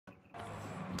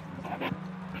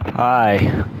Hi,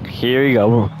 here we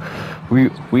go.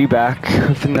 We back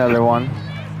with another one.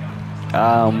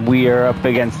 We are up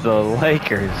against the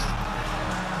Lakers,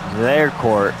 their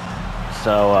court.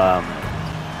 So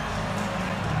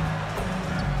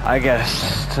I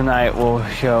guess tonight we'll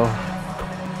show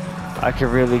I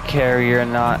can really carry or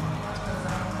not.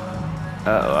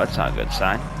 Oh, that's not a good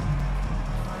sign.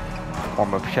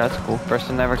 Warm up shots, cool. First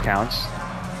one never counts.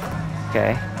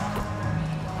 Okay,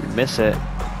 we miss it.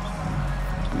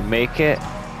 We make it.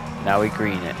 Now we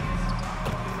green it.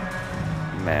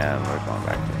 Man, we're going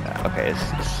back to that. Okay,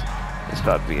 it's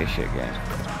about to be a shit game.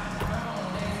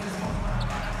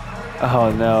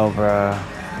 Oh no, bruh.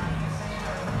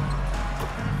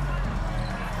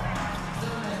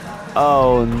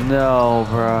 Oh no,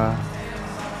 bruh.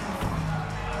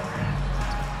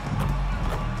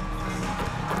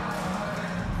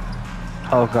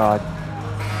 Oh god.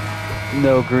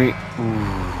 No green.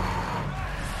 Ooh.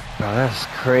 Bro, that's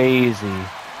crazy.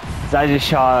 I just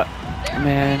shot,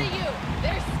 man.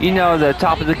 You know the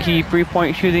top of the key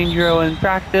 3-point shooting drill in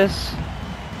practice?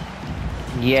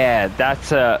 Yeah,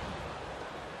 that's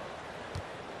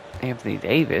Anthony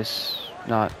Davis,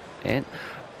 not it.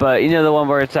 But you know the one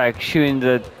where it's like shooting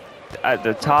at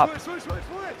the top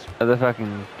of the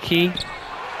fucking key?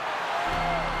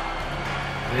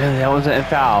 Really, that wasn't a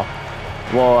foul.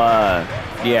 Well,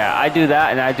 yeah, I do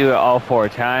that and I do it all 4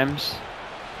 times.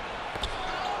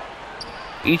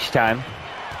 Each time.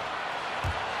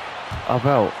 Oh,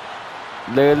 bro.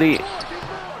 Literally,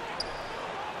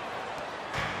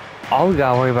 all we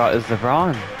gotta worry about is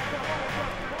LeBron.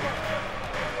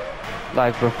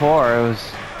 Like before, it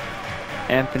was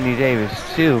Anthony Davis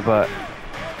too, but...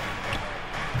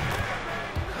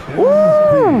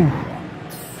 Woo!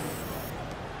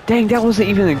 Dang, that wasn't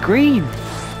even a green.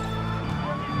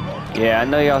 Yeah, I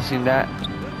know y'all seen that.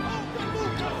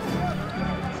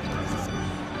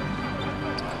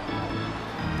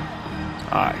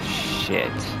 Ah, shit.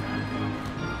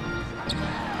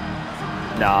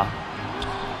 Nah.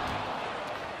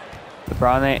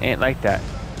 LeBron ain't like that.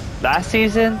 Last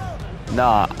season?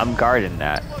 Nah, I'm guarding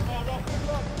that.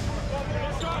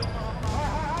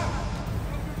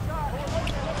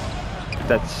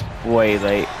 That's way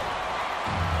late.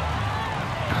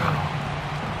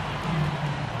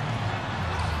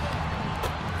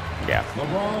 Yeah.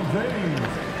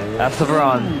 That's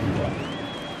LeBron.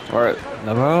 Or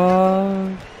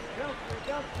LeBron.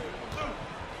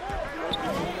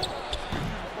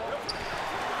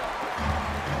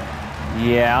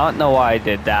 Yeah, I don't know why I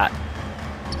did that.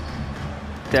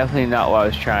 Definitely not what I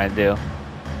was trying to do.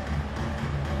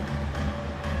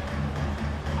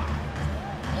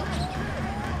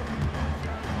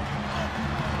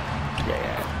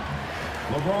 Yeah.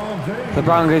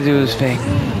 LeBron gonna do his thing.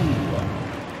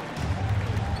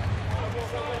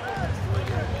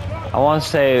 I want to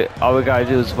say all we gotta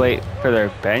do is wait for their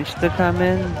bench to come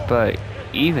in, but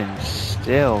even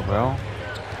still, bro.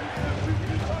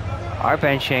 Our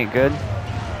bench ain't good.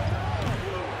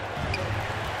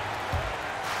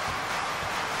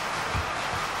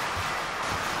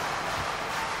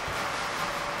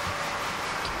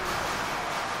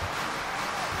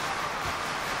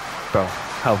 Bro,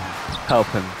 help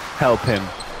him.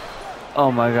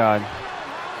 Oh my god.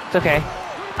 It's okay.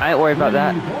 I ain't worried about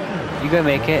that. You gonna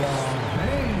make it.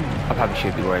 I probably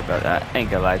should be worried about that. I ain't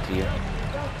gonna lie to you.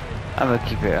 I'm gonna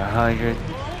keep it 100.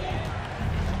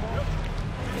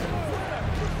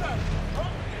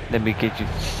 Let me get you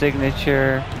the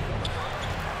signature.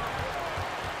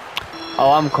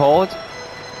 Oh, I'm cold?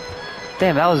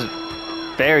 Damn, that was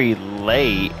very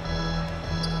late.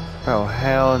 Bro,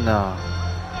 hell no.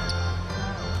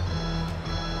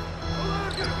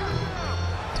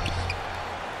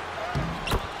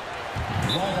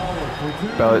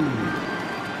 Bro,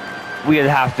 we'd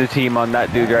have to team on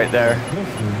that dude right there.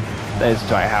 That is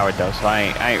Dwight Howard though, so I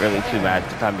ain't really too mad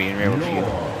if I'm being real with you.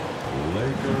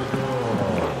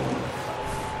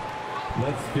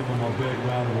 Let's give them a big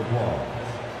round of applause.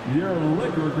 Your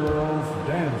Liquor Girls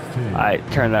dance team.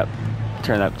 Alright, turn up.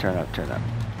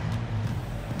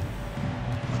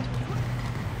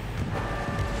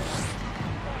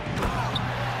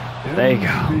 There you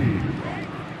go.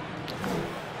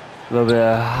 A little bit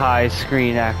of high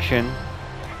screen action.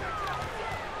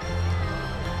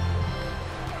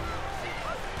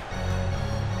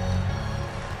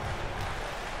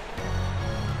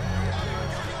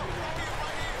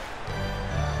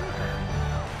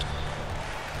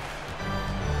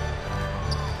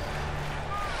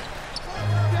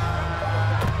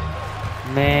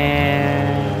 Man.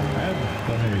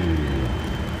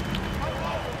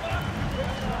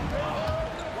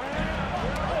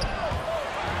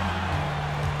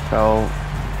 So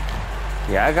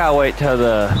Yeah, I gotta wait till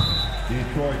the...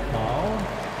 Detroit foul.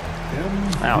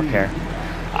 I don't care.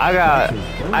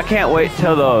 I can't wait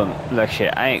till the... Look,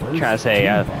 shit, I ain't trying to say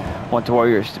I want the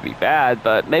Warriors to be bad,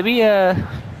 but maybe,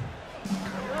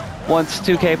 once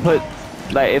 2K put,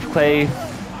 like, if Clay,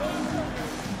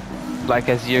 like,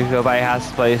 as years go by, has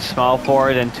to play small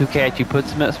forward, and 2K actually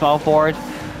puts him at small forward,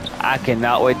 I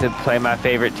cannot wait to play my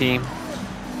favorite team.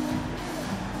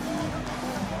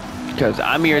 Because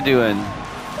I'm here doing,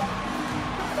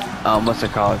 what's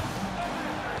it called?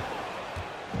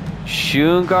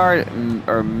 Shooting guard,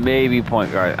 or maybe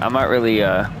point guard. I'm not really,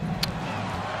 the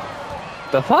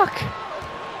fuck?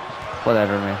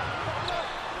 Whatever, man.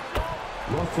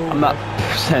 I'm not,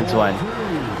 since when?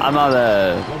 I'm not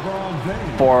a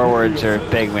forwards or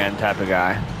big man type of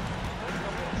guy.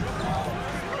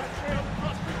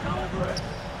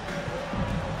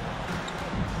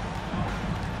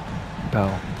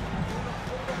 Bo.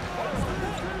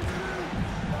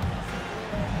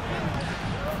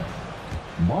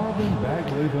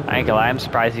 I ain't gonna lie, I'm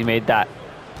surprised he made that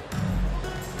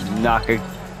knock a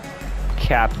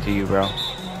cap to you, bro.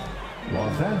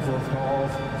 Los Angeles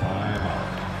calls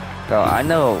timeout. Bro, I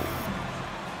know.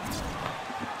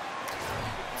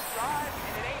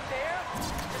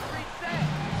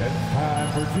 It's time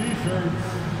for t-shirts.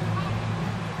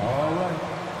 All right,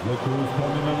 look who's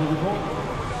coming under the court.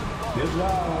 Get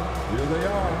loud. Here they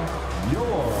are,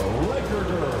 your Laker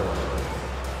girls.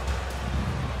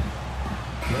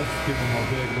 Let's give them a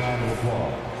big round of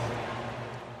applause.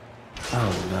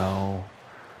 Oh no.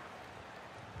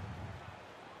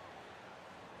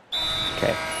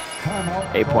 Okay.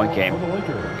 8-point game.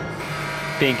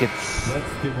 Think it's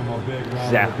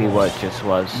exactly what it just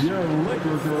was. Your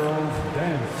Laker girls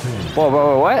dance team. Whoa, whoa,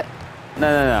 whoa, what?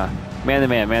 No, no, no. Man to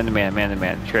man, man to man, man to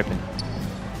man. Tripping.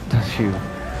 Don't you.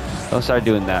 Don't start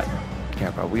doing that.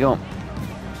 Yeah, bro. We don't.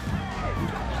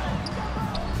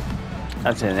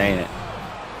 That's it, ain't it?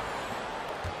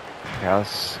 Okay, I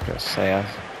was gonna say, I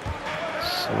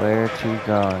swear to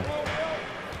God.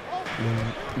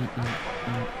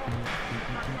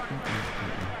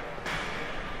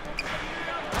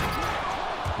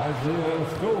 Isaiah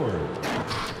scored.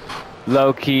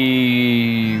 Low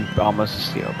key, almost a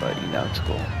steal, but you know it's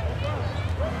cool.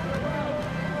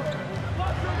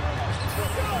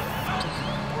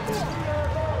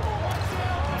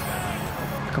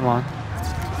 Come on,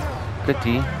 good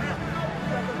D.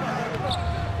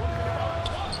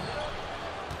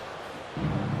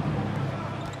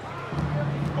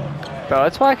 Bro,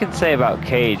 that's what I can say about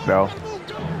Cage, bro.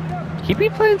 He be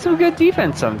playing some good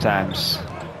defense sometimes.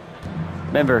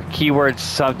 Remember, keywords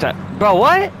sometimes. Bro,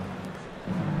 what?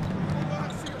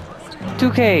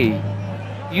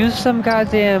 2K, use some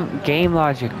goddamn game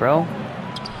logic, bro.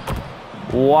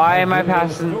 Why am I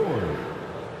passing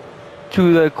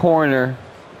to the corner,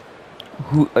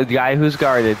 a guy who's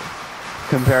guarded,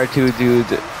 compared to a dude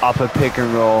off a pick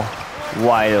and roll,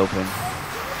 wide open?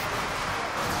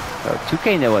 Bro,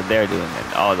 2K know what they're doing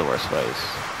in all the worst ways.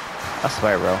 I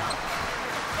swear, bro.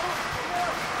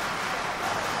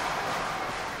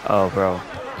 Oh, bro,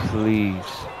 please.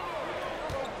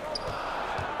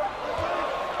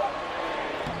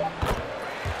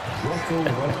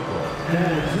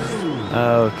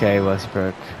 Okay,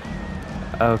 Westbrook.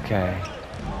 Okay.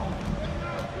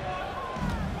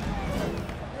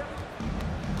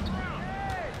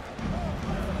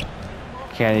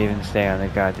 Can't even stay on the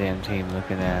goddamn team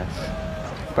looking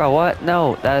ass. Bro, what?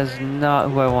 No, that is not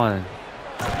who I wanted.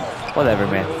 Whatever,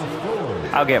 man.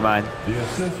 I'll get mine. The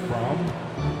assist from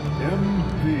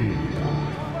MP.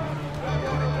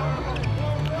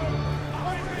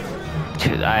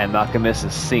 Dude, I am not gonna miss a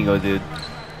single dude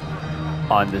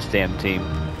on this damn team.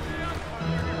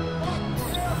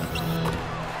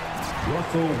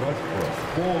 Russell Westbrook,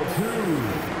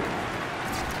 4-2.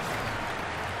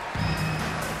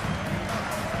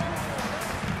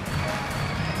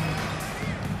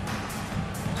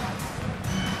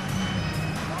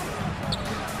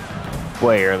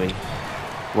 Way early.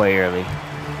 Way early.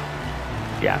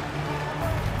 Yeah.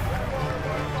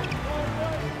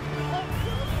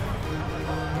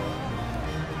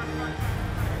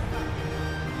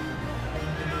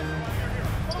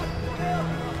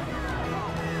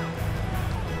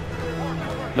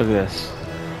 Look at this.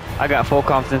 I got full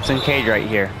confidence in Cade right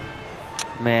here.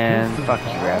 Man, fuck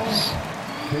you, refs.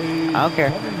 I don't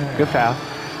care. Good foul.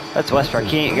 That's Westbrook.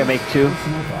 He ain't gonna make two.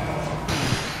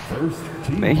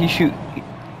 Man,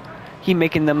 he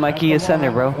making them like he is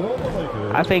center, bro.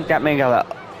 I think that man got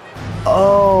a...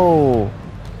 Oh!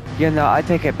 You know, I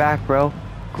take it back, bro.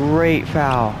 Great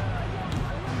foul.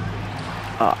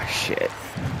 Oh, shit.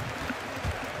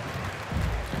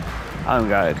 I don't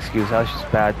got an excuse. That was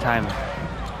just bad timing.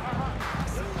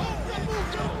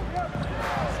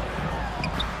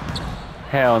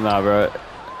 Hell no, bro.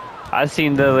 I've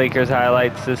seen the Lakers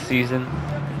highlights this season.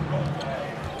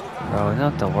 Bro, you know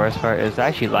what the worst part is? I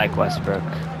actually like Westbrook.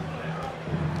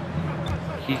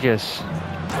 He just...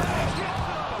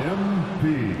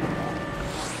 MP.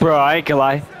 Bro, I ain't gonna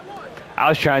lie. I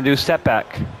was trying to do step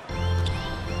back.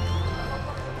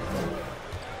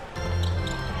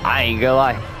 I ain't gonna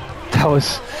lie.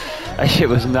 That shit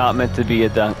was not meant to be a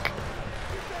dunk.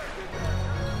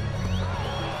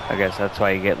 I guess that's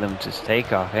why you get limited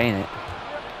takeoff, ain't it?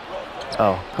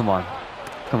 Oh, come on.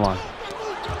 Come on.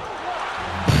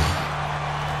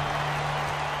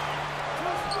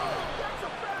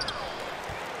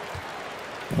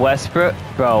 Westbrook?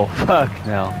 Bro, fuck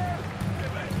no.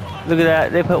 Look at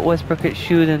that. They put Westbrook at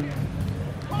shooting.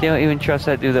 They don't even trust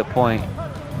that dude at point.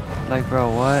 Like, bro,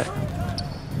 what?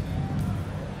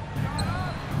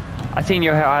 I seen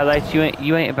your highlights. You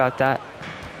ain't about that.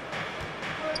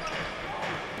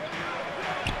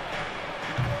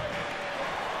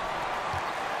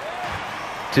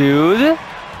 Dude,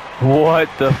 what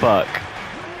the fuck?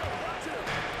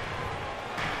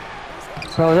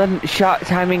 Bro, that shot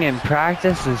timing in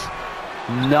practice is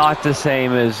not the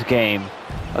same as game.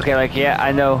 Okay, like, yeah,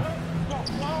 I know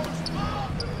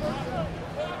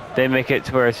they make it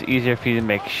to where it's easier for you to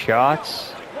make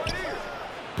shots,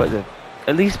 but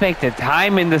at least make the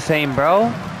timing the same, bro.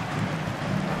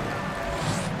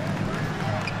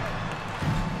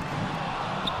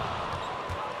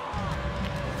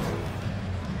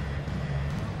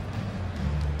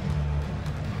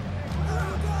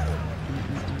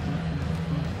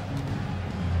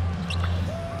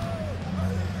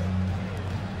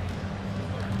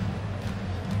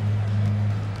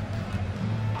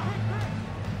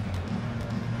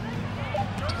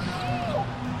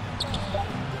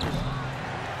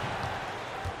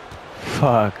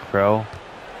 Fuck, bro.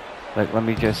 Like, let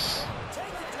me just...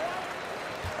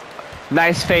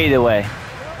 Nice fadeaway.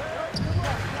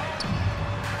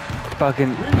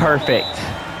 Fucking perfect.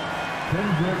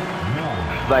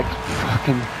 Like,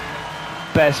 fucking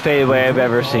best fadeaway I've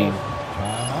ever seen.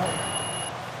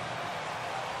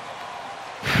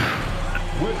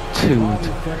 Dude,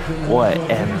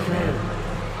 whatever, man.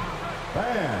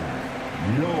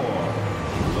 And your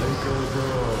Laker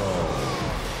girl.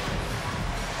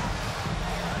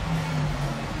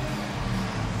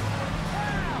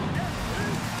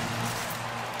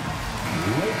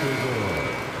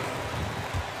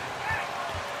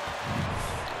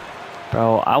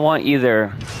 Bro, I want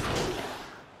either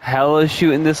hella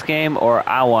shooting this game, or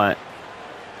I want...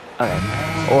 Okay.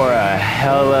 Or a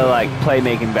hella, like,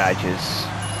 playmaking badges.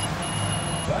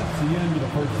 That's the end of the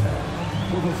first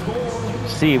half. With a score...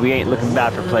 See, we ain't looking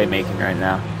bad for playmaking right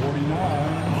now.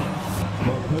 49,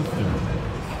 the Pistons.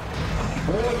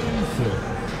 46.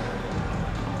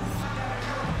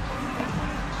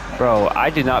 Bro, I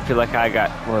do not feel like I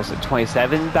got, what was it,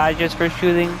 27 badges for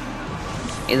shooting?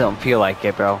 It don't feel like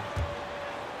it, bro.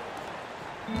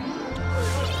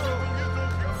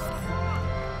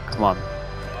 Come on.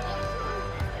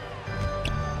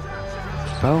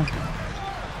 Bro.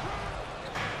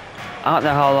 I don't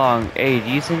know how long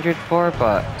AD's injured for,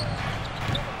 but...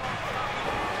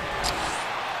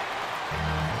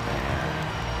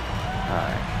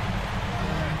 Alright.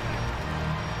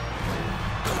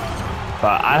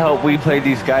 But I hope we play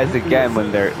these guys again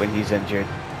when he's injured.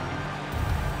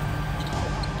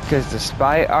 Because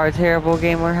despite our terrible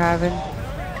game we're having...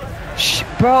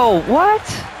 Bro, what?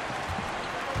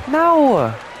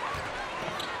 No!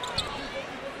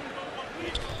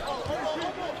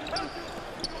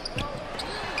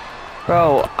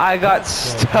 Bro, I got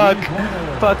stuck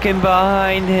fucking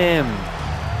behind him.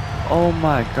 Oh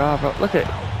my god, bro. Look at...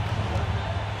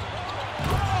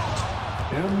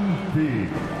 MP.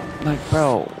 Like,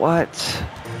 bro, what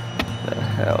the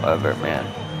hell ever, man.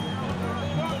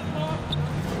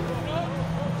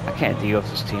 I can't deal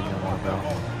with this team no more, bro.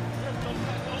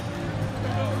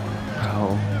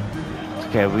 Bro.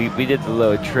 Okay, we did the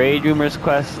little trade rumors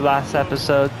quest last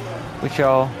episode, which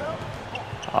y'all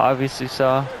obviously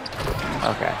saw.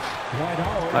 Okay.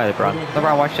 Alright, LeBron.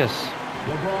 LeBron, watch this.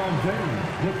 LeBron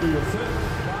James with the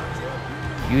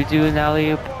assist. You do an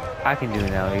alley-oop, I can do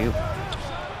an alley-oop.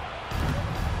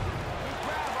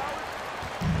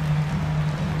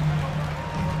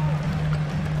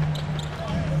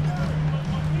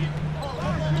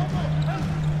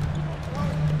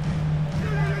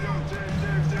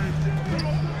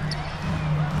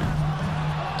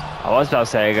 I was about to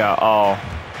say I got all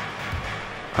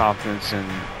confidence in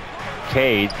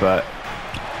Cade, but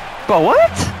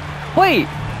what? Wait!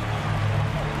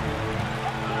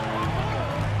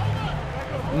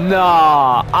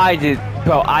 Nah, I did,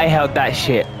 bro. I held that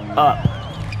shit up.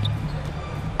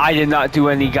 I did not do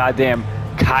any goddamn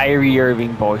Kyrie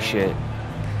Irving bullshit.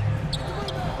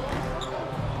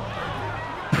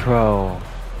 Bro.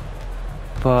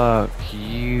 Fuck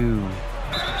you.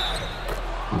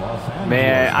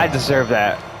 Man, I deserve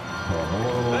that.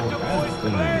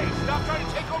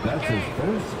 That's his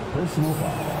first personal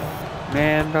foul.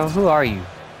 Man, bro, who are you?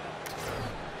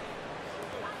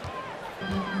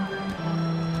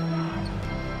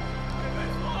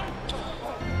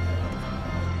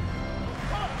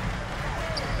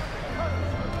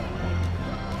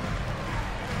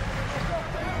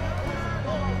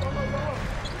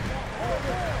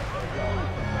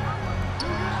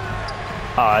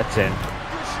 Oh, that's in.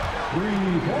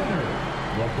 Three-pointer.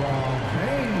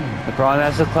 LeBron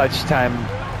has a clutch time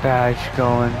badge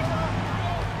going.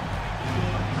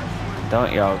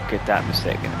 Don't y'all get that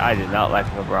mistaken. I did not like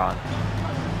LeBron.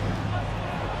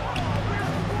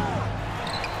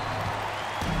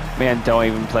 Man, don't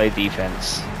even play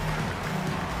defense.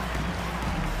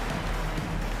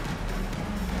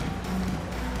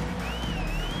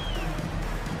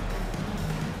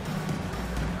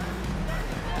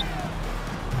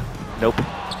 Nope.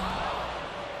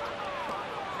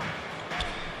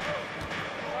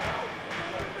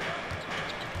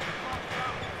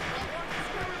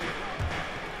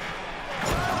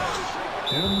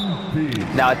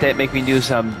 Now that make me do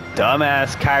some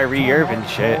dumbass Kyrie Irving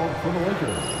shit.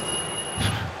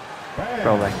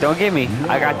 Bro, like, don't get me.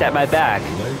 I got that in my bag.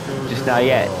 Just not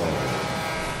yet.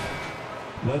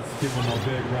 Let's give him a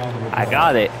big round of applause. I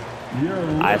got it.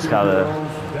 I just gotta...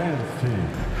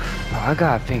 Bro, I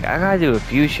gotta do a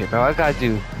few shit, bro. I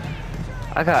gotta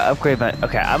upgrade my...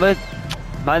 Okay,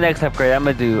 my next upgrade, I'm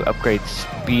gonna do upgrade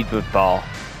speed with ball.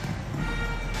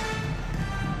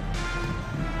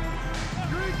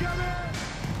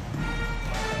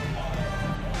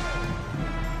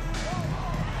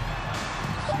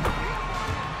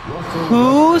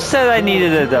 Who said I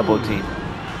needed a double team?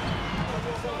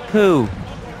 Who?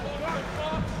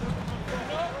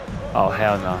 Oh,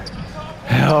 hell no.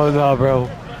 Hell no, bro.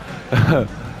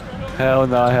 Hell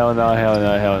no, hell no, hell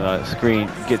no, hell no. Screen,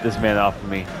 get this man off of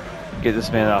me. Get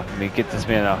this man off of me. Get this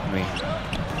man off of me.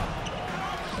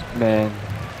 Man.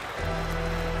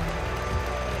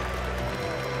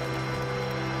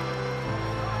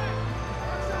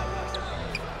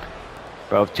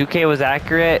 Bro, if 2K was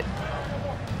accurate,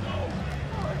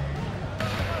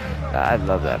 I'd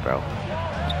love that, bro.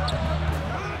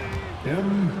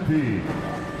 MP.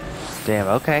 Damn,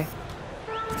 okay.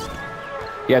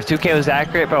 Yeah, if 2K was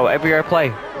accurate, bro, every other play,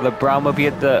 LeBron would be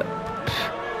at the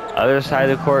other side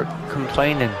of the court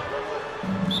complaining.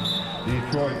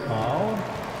 Detroit foul.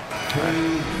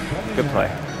 Good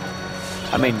play.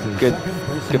 I mean, good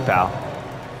foul.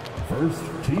 First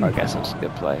team. I guess it was a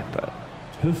good play, but...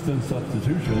 Piston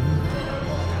substitution.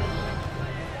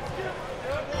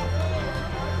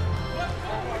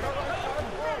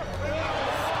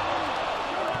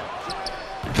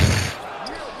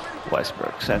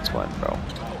 Westbrook, since when, bro?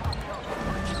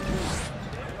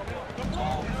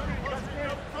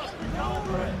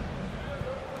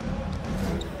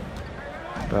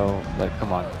 Bro, like,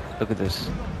 come on. Look at this.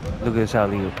 Look at this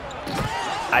alley-oop.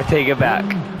 I take it back.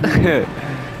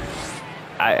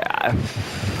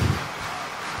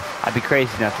 I'd be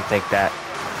crazy enough to take that.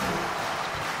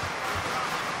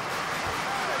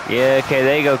 Yeah, okay,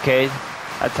 there you go, Cade.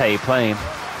 That's how you play him.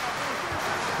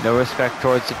 No respect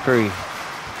towards the free.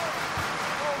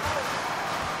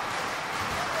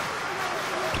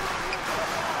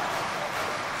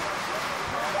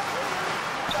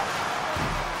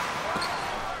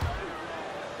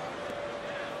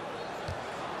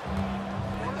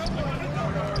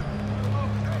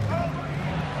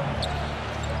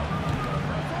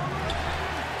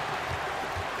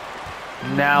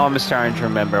 Now I'm starting to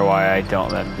remember why I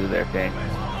don't let them do their thing.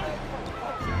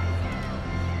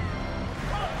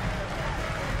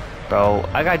 Bro,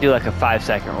 I gotta do like a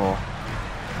 5-second rule.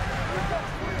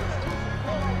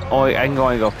 I can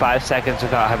only go 5 seconds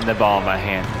without having the ball in my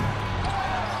hand.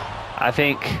 I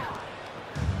think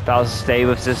if I was to stay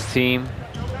with this team,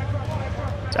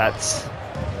 I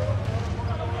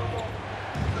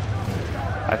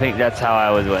think that's how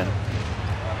I would win.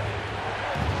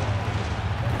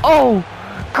 Oh!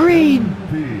 Green!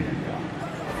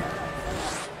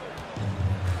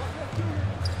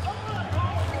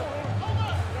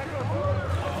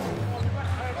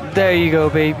 There you go,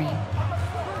 baby.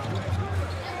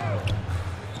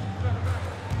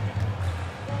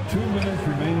 Two minutes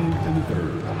remaining in the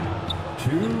third.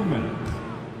 2 minutes.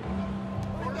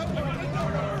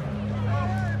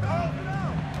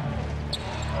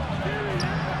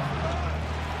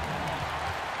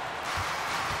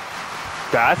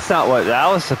 That's not what that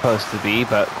was supposed to be,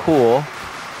 but cool.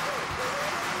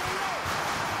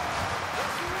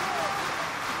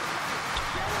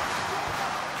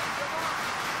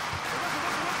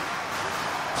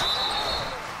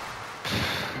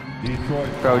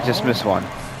 Bro, just miss one.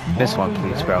 Miss one,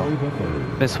 please, bro.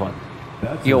 Miss one.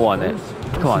 You want it.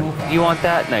 Come on. You want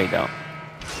that? No, you don't.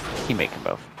 Keep making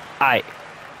both. I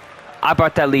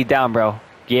brought that lead down, bro.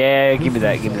 Yeah, give me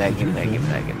that, give me that, give me that, give me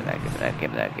that, give me that, give me that,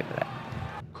 give me that, give me that.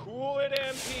 Cool it,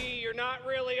 MP. You're not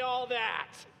really all that.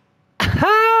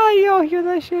 Ha! Yo, hear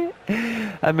that shit?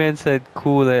 That man said,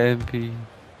 cool the MP.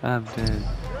 I'm dead.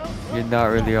 You're not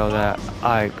really all that.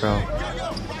 Alright, bro.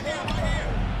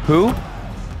 Who?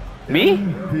 Me?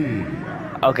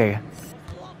 Okay.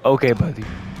 Okay, buddy.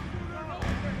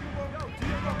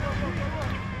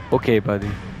 Okay, buddy.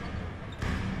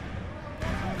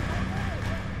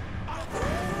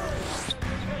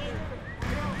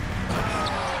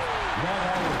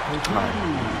 Alright.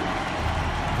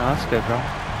 No, that's good, bro.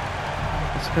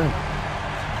 That's good.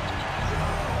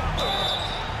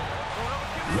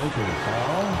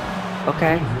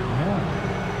 Okay.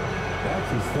 That's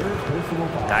his third personal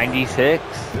foul. 96.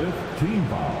 15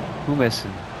 foul. Who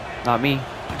missing? Not me.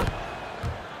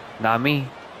 Not me.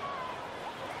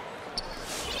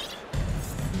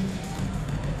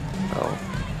 Oh.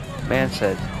 Man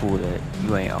said, cool it.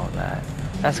 You ain't all that.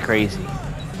 That's crazy.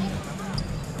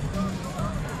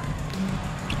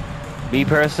 Me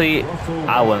personally,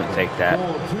 I wouldn't take that.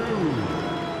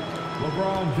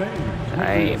 LeBron James.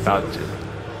 I ain't about to.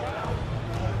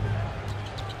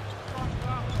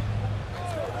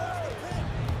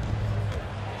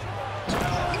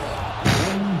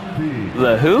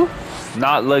 The who?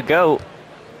 Not the GOAT.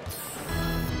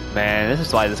 Man, this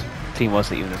is why this team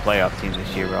wasn't even a playoff team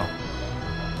this year, bro.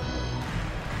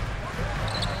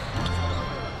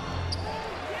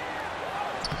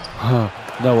 Huh.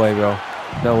 No way, bro.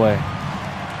 No way.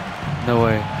 No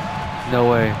way. No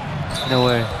way. No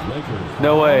way.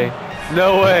 No way.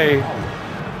 No way.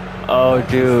 Oh,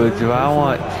 dude. Do I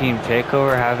want Team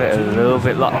Takeover? Have it a little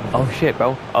bit long. Oh, shit,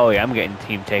 bro. Oh, yeah, I'm getting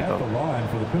Team Takeover.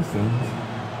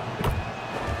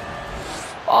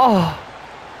 Oh.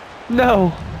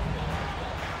 No.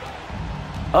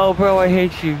 Oh, bro, I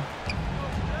hate you.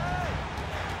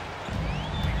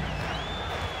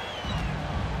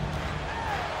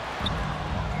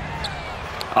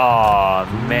 Oh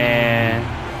man.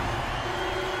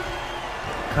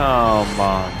 Come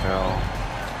on, bro.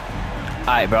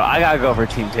 Alright, bro, I gotta go for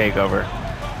Team Takeover.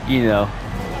 You know.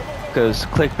 Because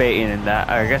clickbaiting and that.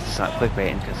 I guess it's not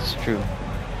clickbaiting because it's true.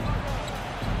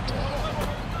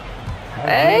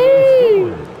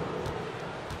 Hey!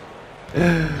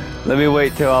 Let me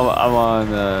wait till I'm on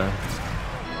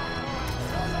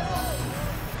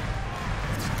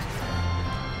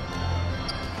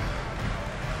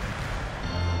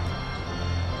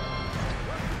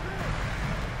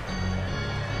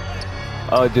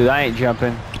Oh, dude, I ain't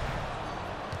jumping.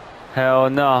 Hell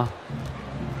no.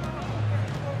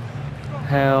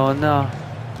 Hell no.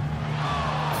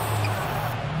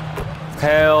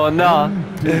 Hell no.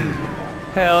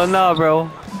 Hell no, bro.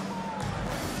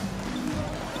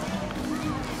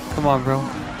 Come on, bro.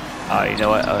 Oh, you know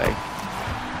what? Okay.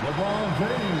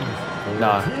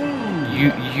 Nah.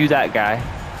 You that guy.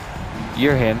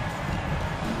 You're him.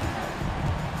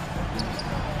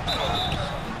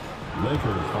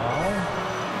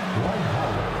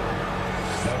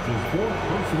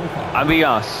 I'll be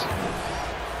honest.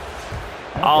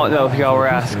 I don't know if y'all were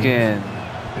asking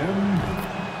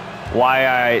why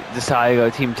I decided to go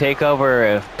Team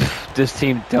Takeover if this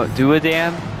team don't do a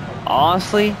damn.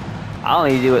 Honestly, I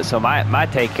only do it so my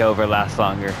takeover lasts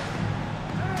longer.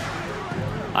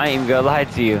 I ain't even gonna lie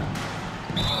to you.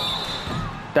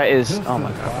 That is, oh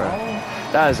my god, bro.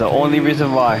 That is the only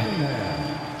reason why.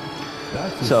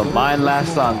 So mine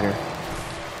lasts longer.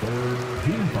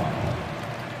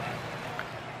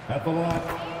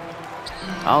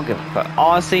 I don't give a fuck.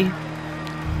 Honestly,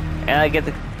 and I get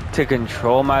to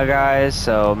control my guys,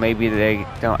 so maybe they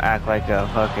don't act like a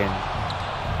fucking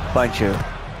bunch of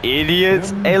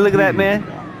idiots. Hey, look at that, man.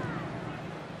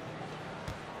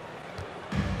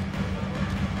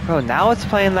 Bro, now it's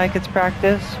playing like it's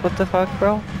practice. What the fuck,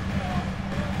 bro?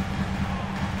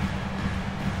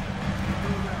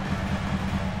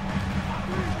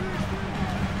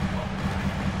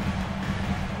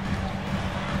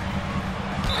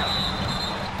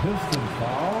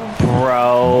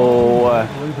 Bro,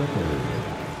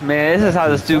 man, this is how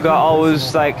this dude got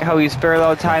always like how he's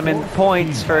parallel timing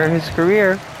points for his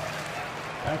career.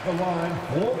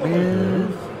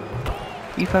 Man,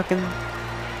 you fucking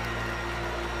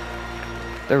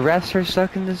The refs are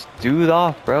sucking this dude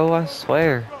off, bro. I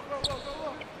swear.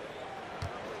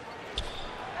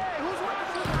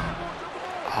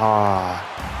 Ah.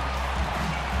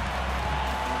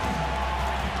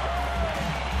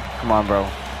 Come on, bro.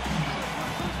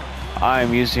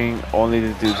 I'm using only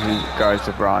the dude who guards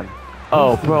LeBron.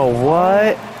 Oh, bro,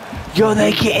 what? Yo,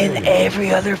 they get in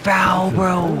every other foul,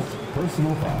 bro.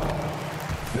 Personal foul.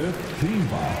 15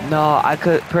 foul. No, I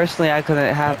couldn't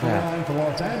have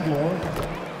that.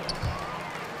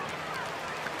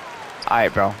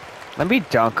 Alright, bro. Let me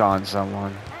dunk on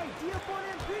someone.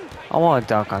 I want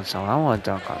to dunk on someone.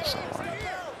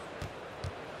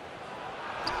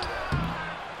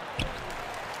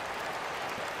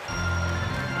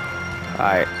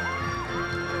 Alright.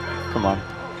 Come on.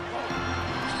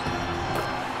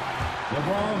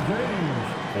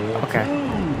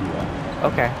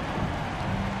 Okay.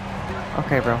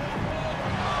 Okay, bro.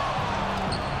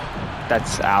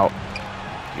 That's out.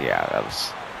 Yeah,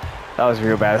 that was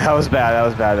real bad. That was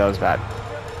bad.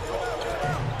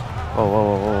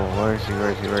 Whoa. Where is he?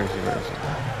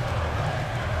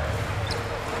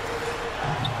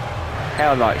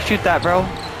 Hell no. Shoot that, bro.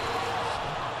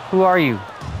 Who are you?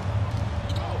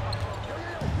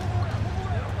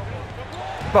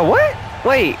 But what?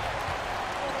 Wait.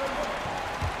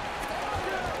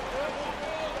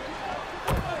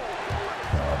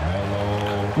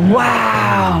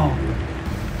 Wow.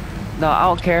 No, I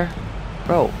don't care.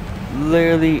 Bro,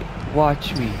 literally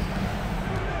watch me.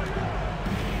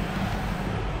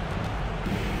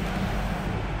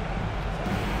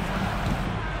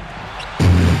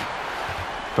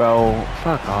 Bro,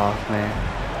 fuck off, man.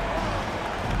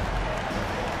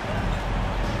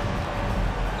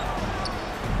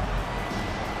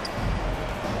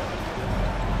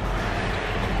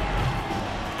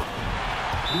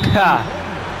 Ha!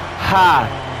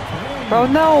 Ha! Bro,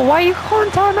 no, why are you calling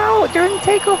timeout during the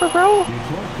takeover, bro?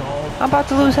 I'm about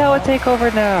to lose hell at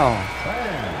takeover now.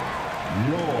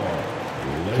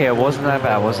 Okay, it wasn't that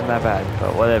bad,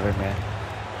 but whatever, man.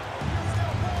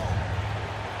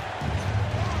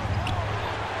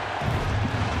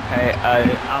 Hey, I'm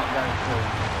gonna kill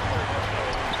you.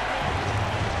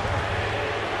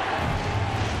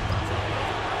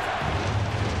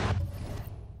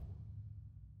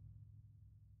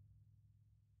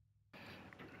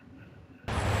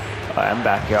 Alright, I'm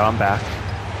back, y'all. I'm back.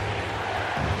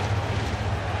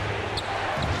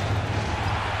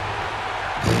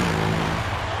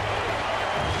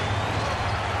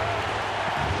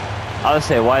 I would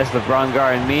say, why is LeBron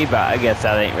guarding me? But I guess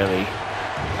that ain't really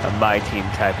a my team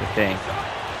type of thing.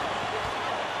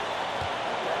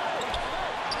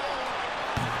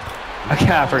 I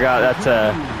kind of forgot that's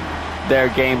their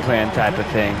game plan type of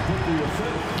thing.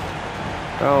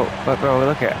 Bro, but bro,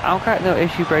 look at, I don't got no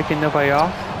issue breaking nobody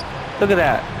off. Look at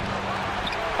that.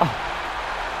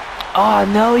 Oh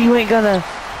no, you ain't gonna.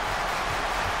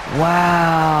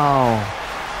 Wow.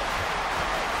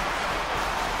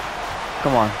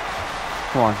 Come on.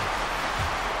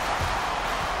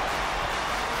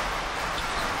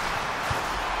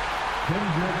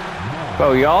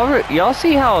 Bro, y'all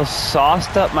see how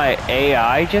sauced up my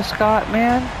AI just got,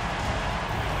 man?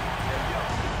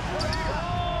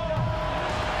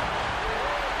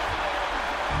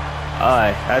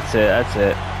 Alright, that's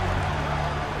it.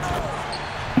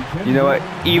 You know what?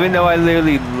 Even though I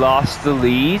literally lost the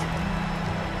lead.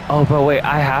 Oh, but wait,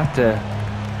 I have to.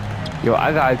 Yo,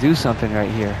 I gotta do something right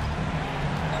here.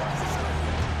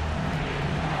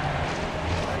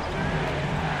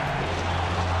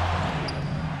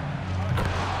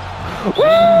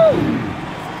 Woo!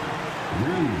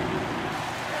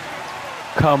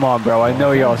 Come on, bro. I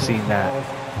know y'all seen that.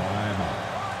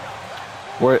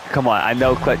 Come on, I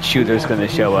know clutch shooter's gonna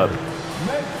show up.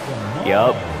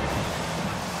 Yup.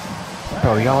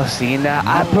 Bro, y'all seen that?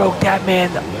 I broke that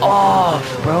man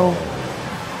off, bro.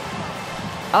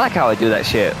 I like how I do that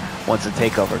shit once the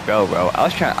takeover go, bro. I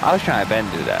was trying to Ben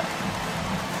do that.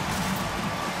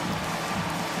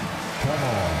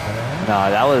 Nah,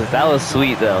 that was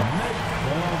sweet though.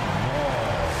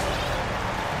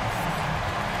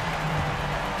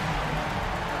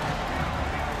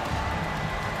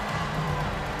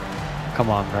 Come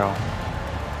on, bro.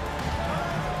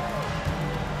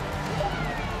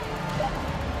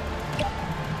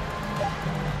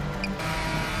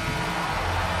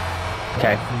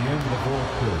 Okay.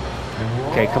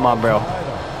 Okay, come on, bro.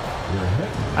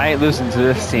 I ain't losing to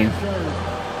this team.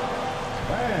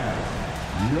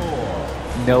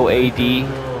 No AD.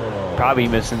 Probably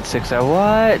missing 6.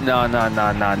 What?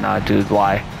 No, dude.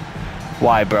 Why?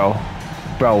 Why, bro?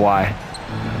 Bro, why?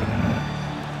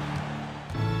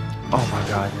 Oh my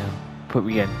god, man. Put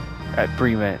me in at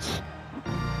 3 minutes.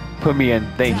 Put me in.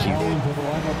 Thank you. Now into the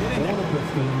lineup for the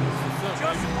Pistons.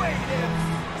 Just wait,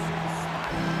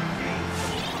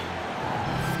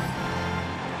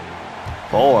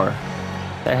 Four.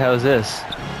 The hell is this?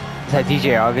 Is that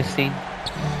DJ Augustine?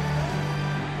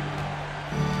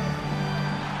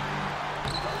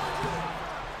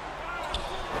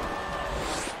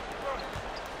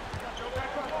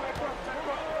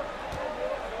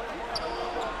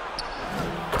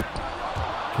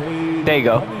 Cade There you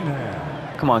go.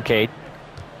 Cunningham. Come on, Cade.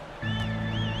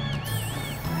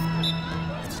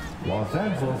 Los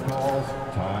Angeles calls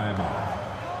timeout.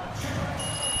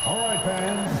 All right,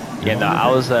 fans. Yeah, no, I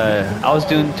was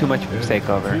doing too much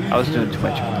takeover. I was doing too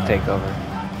much takeover.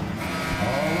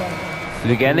 The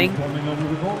beginning, Coming over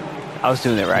the court. I was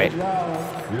doing it right.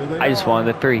 Here they I just are,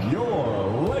 wanted a 3.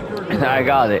 your Laker And I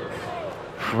got it.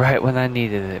 Right when I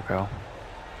needed it, bro.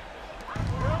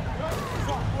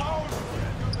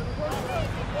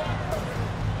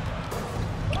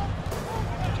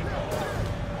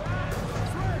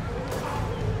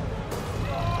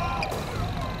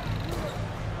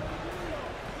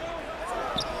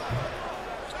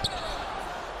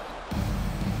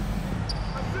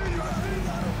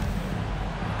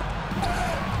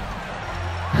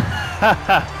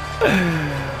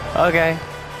 Okay.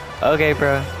 Okay,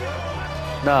 bro.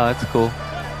 No, it's cool.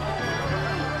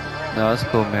 No, it's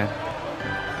cool, man.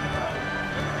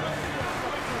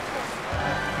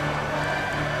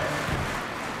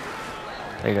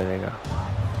 There you go, there you go.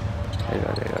 There you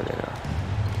go, there you go, there you go.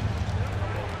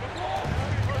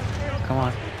 Come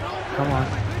on. Come on.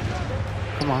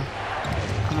 Come on.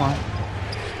 Come on.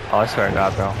 Oh, I swear to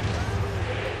God, bro.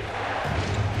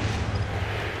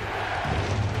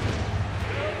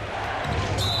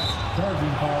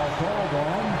 Charging foul called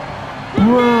on.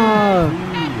 Whoa.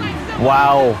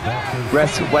 Wow.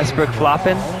 Westbrook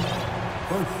flopping.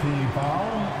 First team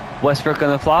foul. Westbrook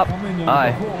gonna flop. Coming in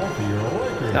Aye. the floor for your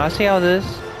Lakers. Now I see how it is.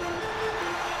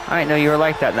 I didn't know you were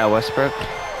like that now, Westbrook.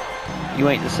 You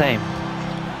ain't the same.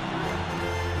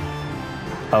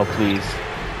 Oh, please.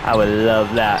 I would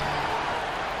love that.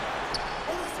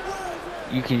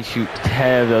 You can shoot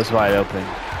 10 of those wide open.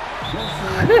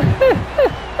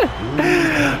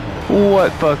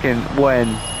 What fucking when?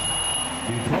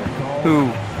 Who?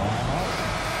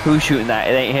 Who's shooting that?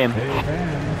 It ain't him.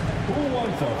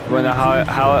 You wanna know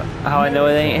how I know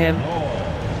it ain't him?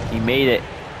 He made it.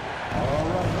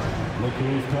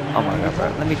 Oh my God, bro.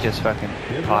 Let me just fucking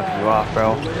pop you off,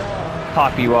 bro.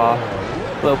 Pop you off.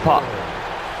 Little pop.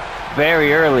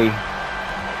 Very early.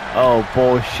 Oh,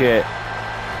 bullshit.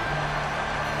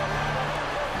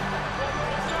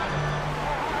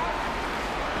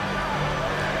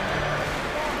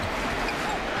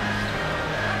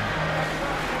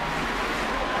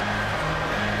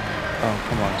 Oh,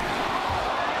 come on.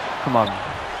 Come on.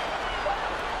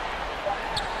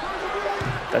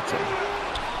 That's it.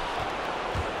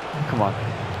 Come on.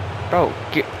 Bro,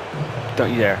 get...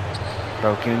 Don't you dare.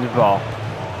 Bro, give me the ball.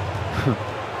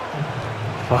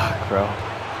 Fuck, bro.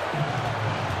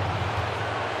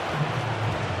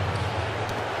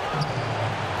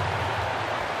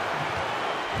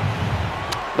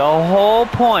 The whole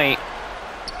point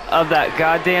of that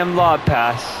goddamn lob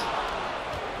pass.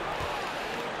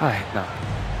 Alright, no.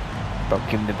 Bro,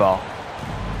 give me the ball.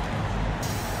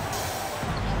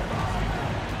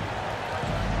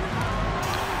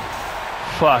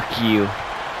 Fuck you.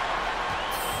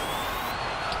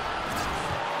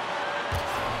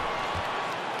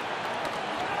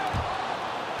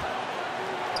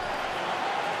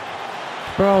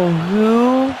 Bro,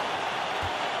 who?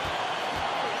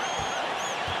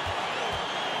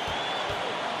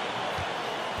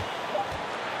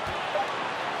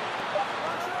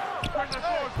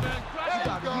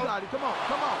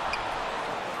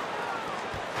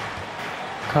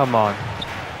 Come on.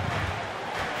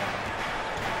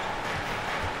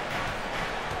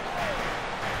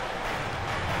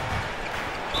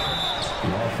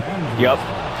 Yup.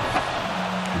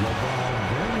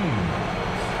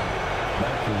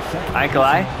 I ain't gonna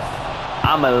lie,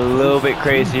 I'm a little bit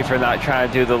crazy for not trying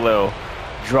to do the little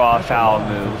draw foul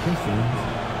move.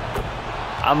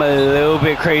 I'm a little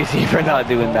bit crazy for not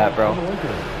doing that, bro.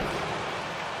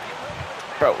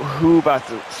 Bro, who about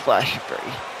to splash a 3?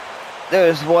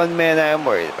 There's one man I'm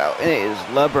worried about, and it is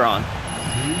LeBron.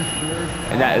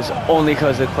 And that is only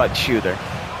because of clutch shooter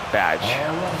badge.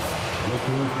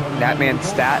 That man's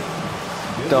stat,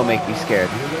 don't make me scared.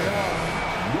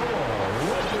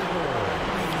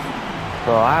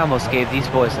 Bro, I almost gave these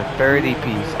boys a 30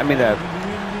 piece. I mean a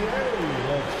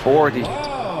 40.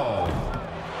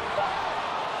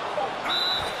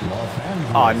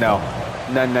 Oh no.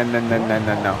 No, no, no, no, no,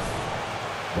 no, no.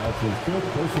 That's his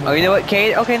fifth personal Oh, you know what,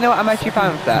 Kate? Okay, no, I'm actually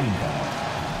fine with that.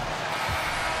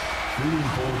 Shooting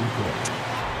for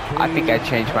Detroit. I think I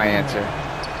changed my answer.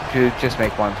 Dude, just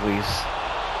make one, please.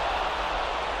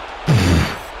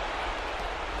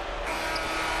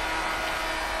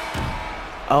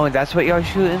 Oh, and that's what y'all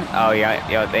shooting? Oh, yeah,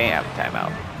 yo, they ain't have a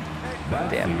timeout.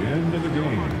 That's Damn. the end of the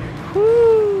game.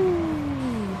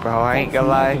 Woo! Bro, I ain't gonna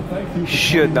lie.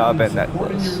 Should not have been that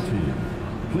close.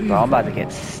 Bro, I'm about to get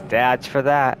stats for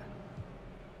that.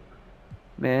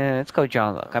 Man, let's go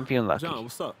John Luck. I'm feeling lucky. John,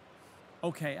 what's up?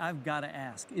 Okay, I've got to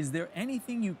ask. Is there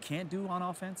anything you can't do on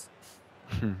offense?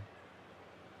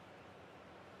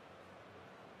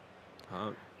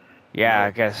 Yeah,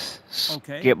 I guess.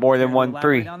 Okay. Get more than care to 1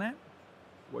 elaborate 3. on that?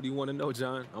 What do you want to know,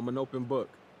 John? I'm an open book.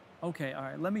 Okay, all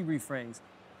right, let me rephrase.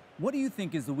 What do you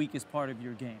think is the weakest part of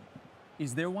your game?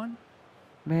 Is there one?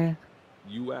 Man.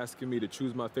 You asking me to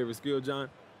choose my favorite skill, John?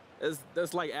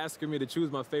 That's like asking me to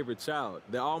choose my favorite child.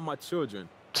 They're all my children.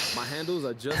 My handles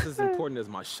are just as important as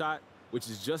my shot, which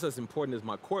is just as important as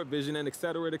my court vision, and et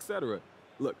cetera, et cetera.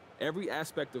 Look, every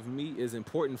aspect of me is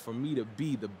important for me to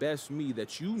be the best me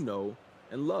that you know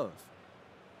and love.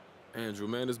 Andrew,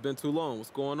 man, it's been too long.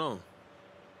 What's going on?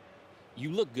 You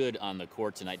look good on the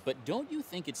court tonight, but don't you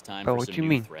think it's time Bro, for what some you new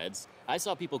mean? threads? I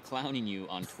saw people clowning you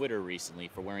on Twitter recently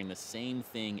for wearing the same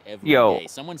thing every Yo. day.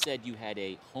 Someone said you had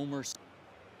a Homer...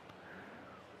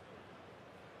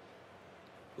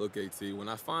 Look, AT, when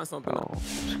I find something... Bro,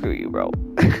 screw you, bro.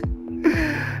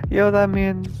 Yo, that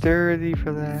man dirty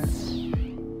for that.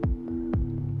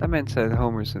 That man said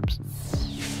Homer Simpson.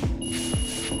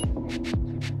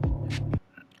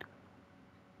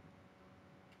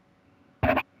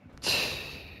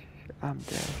 I'm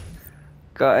dead.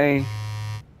 Got a...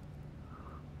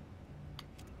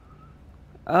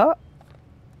 Oh!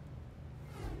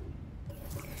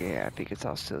 Yeah, I think it's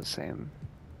all still the same.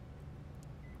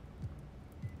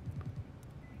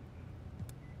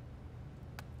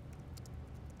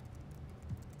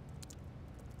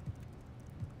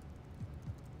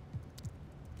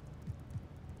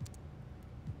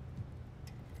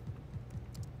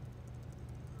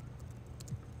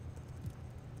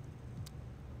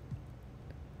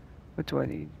 What do I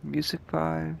need? Music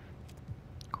 5,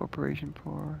 Corporation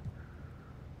 4.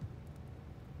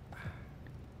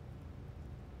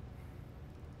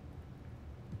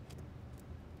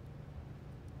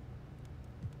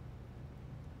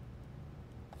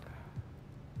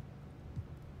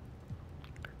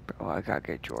 Bro, I gotta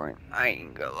get Jordan. I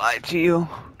ain't gonna lie to you.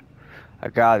 I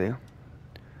got to.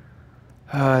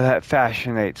 That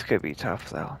fashion rate's gonna be tough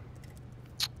though.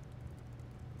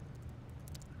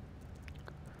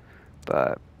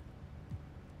 But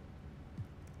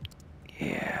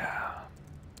yeah,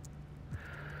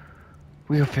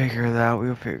 we'll figure it out.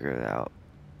 We'll figure it out.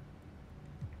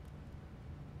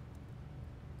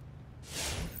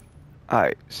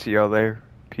 Alright, see y'all later.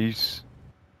 Peace.